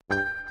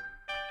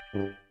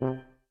Find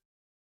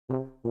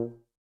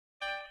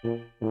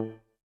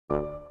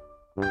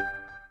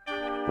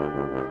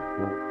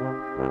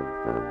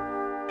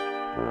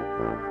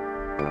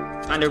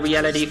a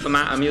reality for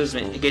my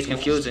amusement, it gets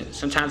confusing.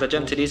 Sometimes I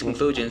jump to these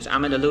conclusions,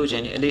 I'm an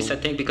illusion. At least I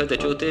think, because the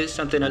truth is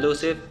something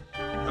elusive.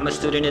 I'm a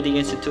student of the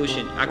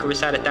institution, I could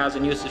recite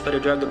 1,000 uses for the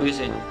drug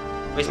abusing.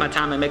 Waste my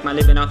time and make my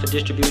living off of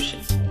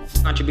distribution.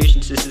 Contribution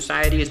to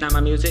society is not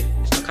my music,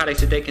 it's narcotics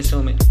that they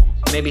consume it.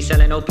 Maybe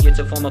selling opiates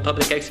a form of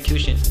public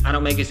execution. I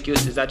don't make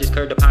excuses, I just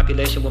curb the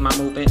population with my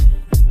movement.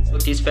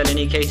 With these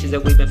felony cases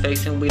that we've been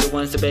facing, we the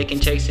ones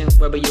debating, chasing.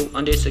 Where were you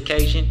on this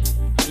occasion?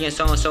 Me and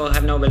so-and-so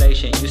have no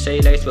relation. You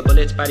say laced with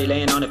bullets, body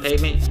laying on the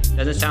pavement.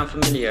 Doesn't sound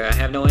familiar, I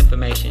have no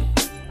information.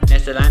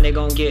 That's the line they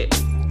gon' get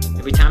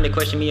every time they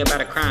question me about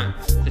a crime.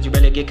 Cause you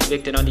rarely get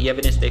convicted on the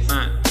evidence they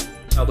find.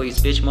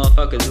 Always bitch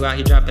motherfuckers who out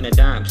here dropping a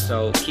dime.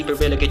 So keep it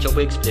real or get your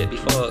wig split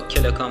before a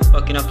killer come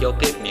fucking up your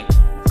picnic.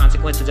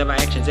 Consequences of our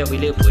actions that we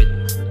live with.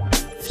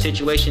 The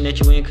situation that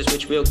you in could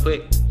switch real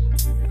quick.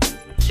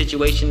 The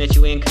situation that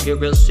you in could get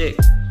real sick.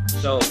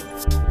 So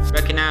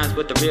recognize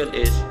what the real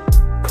is.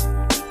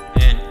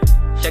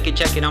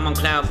 Check it, I'm on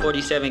cloud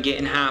 47,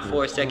 getting high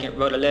for a second.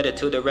 Wrote a letter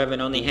to the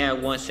Reverend, only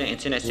had one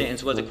sentence. In that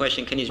sentence was a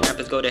question, can these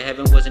rappers go to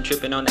heaven? Wasn't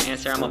tripping on the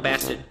answer, I'm a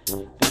bastard.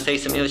 I say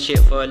some ill shit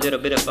for a little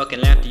bit of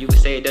fucking laughter. You could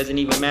say it doesn't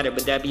even matter,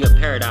 but that'd be a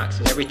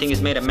paradox. Everything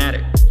is made of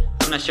matter.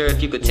 I'm not sure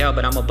if you could tell,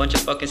 but I'm a bunch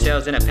of fucking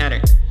cells in a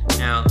pattern.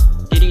 Now,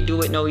 did he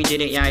do it? No, he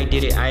didn't. Yeah, he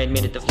did it. I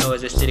admit it, the flow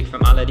is acidic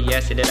from all of the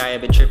acid that I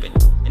have been tripping.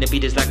 And the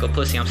beat is like a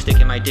pussy, I'm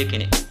sticking my dick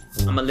in it.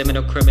 I'm a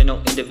liminal criminal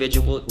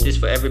individual. This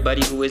for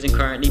everybody who isn't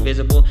currently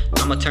visible.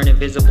 I'ma turn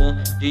invisible.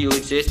 Do you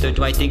exist or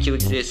do I think you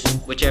exist?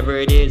 Whichever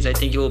it is, I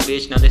think you a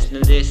bitch. Now listen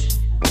to this.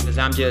 Cause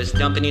I'm just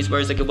dumping these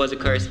words like it was a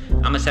curse.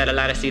 I'm a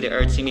satellite, I see the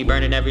earth. See me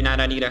burning every night,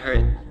 I need a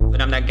hurt.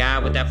 But I'm that guy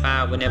with that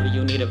fire whenever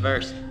you need a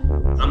verse.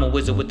 I'm a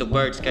wizard with the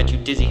words. Got you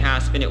dizzy how I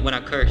spin it when I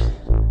curse.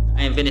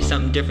 I invented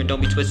something different,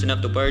 don't be twisting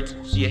up the words.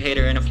 See a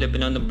hater and I'm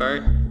flipping on the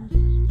bird.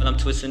 Well, I'm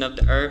twisting up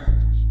the herb.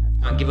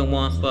 I'm giving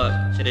one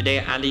fuck to the day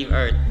I leave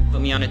Earth. Put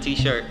me on a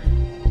t-shirt.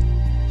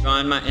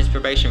 Drawing my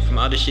inspiration from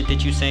all the shit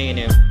that you saying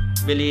and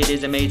really it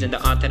is amazing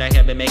the art that I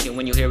have been making.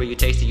 When you hear it, you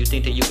taste it. You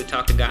think that you could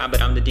talk to God,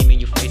 but I'm the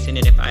demon you facing.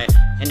 And if I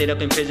ended up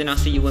in prison, I'll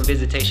see you in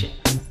visitation.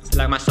 I feel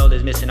like my soul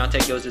is missing, I'll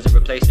take yours as a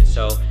replacement.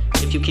 So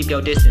if you keep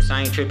your distance,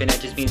 I ain't tripping,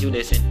 that just means you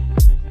listen.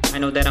 I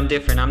know that I'm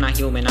different, I'm not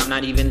human, I'm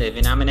not even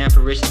living. I'm an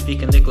apparition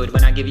speaking liquid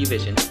when I give you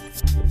vision.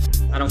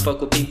 I don't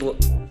fuck with people.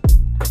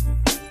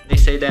 They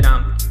say that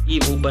I'm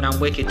evil, but I'm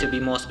wicked to be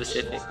more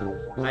specific.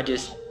 I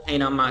just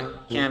paint on my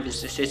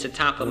canvas that sits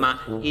atop of my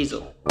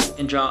easel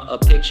and draw a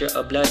picture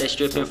of blood that's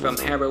dripping from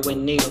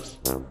heroin needles.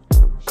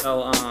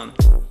 So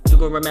you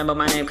gon' remember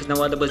my name cause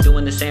no other was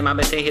doing the same. I've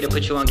been staying here to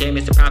put you on game.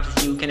 It's a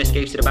prophecy you can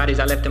escape to the bodies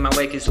I left in my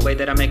wake. It's the way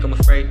that I make them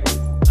afraid.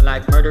 I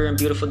like murder and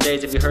beautiful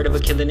days. If you heard of a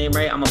killer named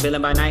Ray, I'm a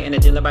villain by night and a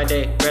dealer by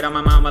day. Bread on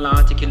my mind while I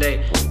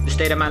articulate the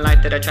state of my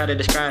life that I try to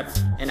describe.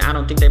 And I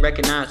don't think they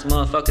recognize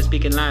motherfuckers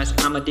speaking lies.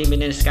 I'm a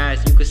demon in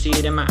disguise, you can see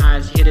it in my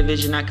eyes. Hit a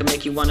vision, I can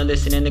make you wanna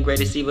listen. And the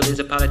greatest evil is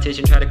a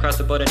politician. Try to cross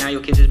the border, now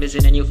your kids is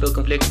missing. And you feel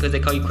conflicted cause they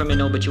call you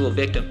criminal, but you a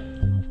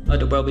victim of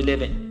the world we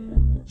live in.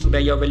 Too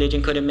bad your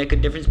religion couldn't make a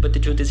difference, but the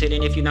truth is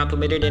hidden. If you're not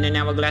permitted in an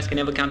hourglass, can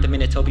never count the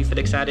minutes. Hope you feel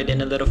excited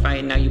in a little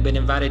fight. Now you've been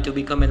invited to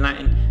become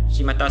enlightened.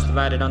 See my thoughts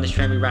divided on this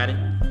train we riding.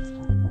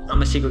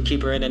 I'm a secret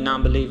keeper and a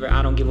non-believer.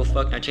 I don't give a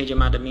fuck, not changing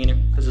my demeanor.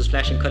 Cause those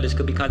flashing colors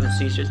could be causing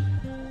seizures.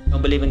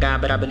 Don't believe in God,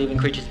 but I believe in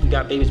creatures. We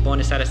got babies born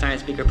inside a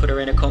science speaker. Put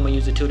her in a coma,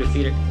 use it to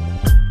feed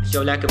her. It's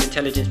your lack of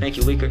intelligence make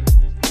you weaker.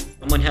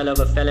 I'm one hell of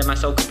a felon, my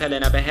soul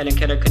compelling. I've been Helen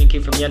Keller, couldn't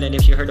keep from yelling.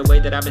 If you heard the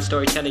way that I've been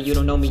storytelling, you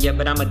don't know me yet,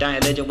 but I'm a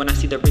dying legend. When I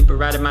see the Reaper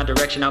ride in my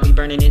direction, I'll be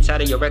burning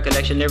inside of your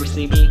recollection.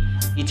 Lyrically be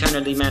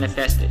eternally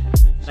manifested.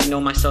 I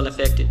know my soul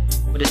infected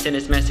with a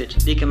sentence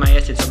message, leaking my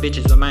essence on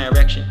bitches with my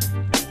erection.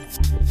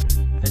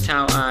 That's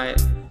how I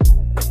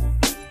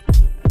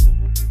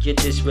get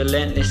this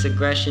relentless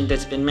aggression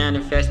that's been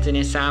manifesting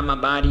inside my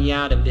body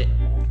out of it.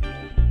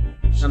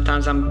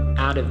 Sometimes I'm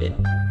out of it.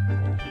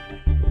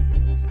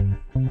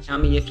 Tell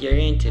me if you're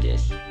into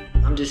this.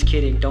 I'm just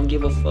kidding, don't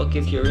give a fuck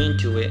if you're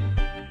into it.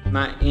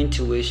 My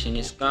intuition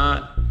is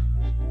God.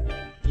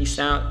 Peace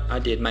out, I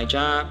did my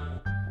job.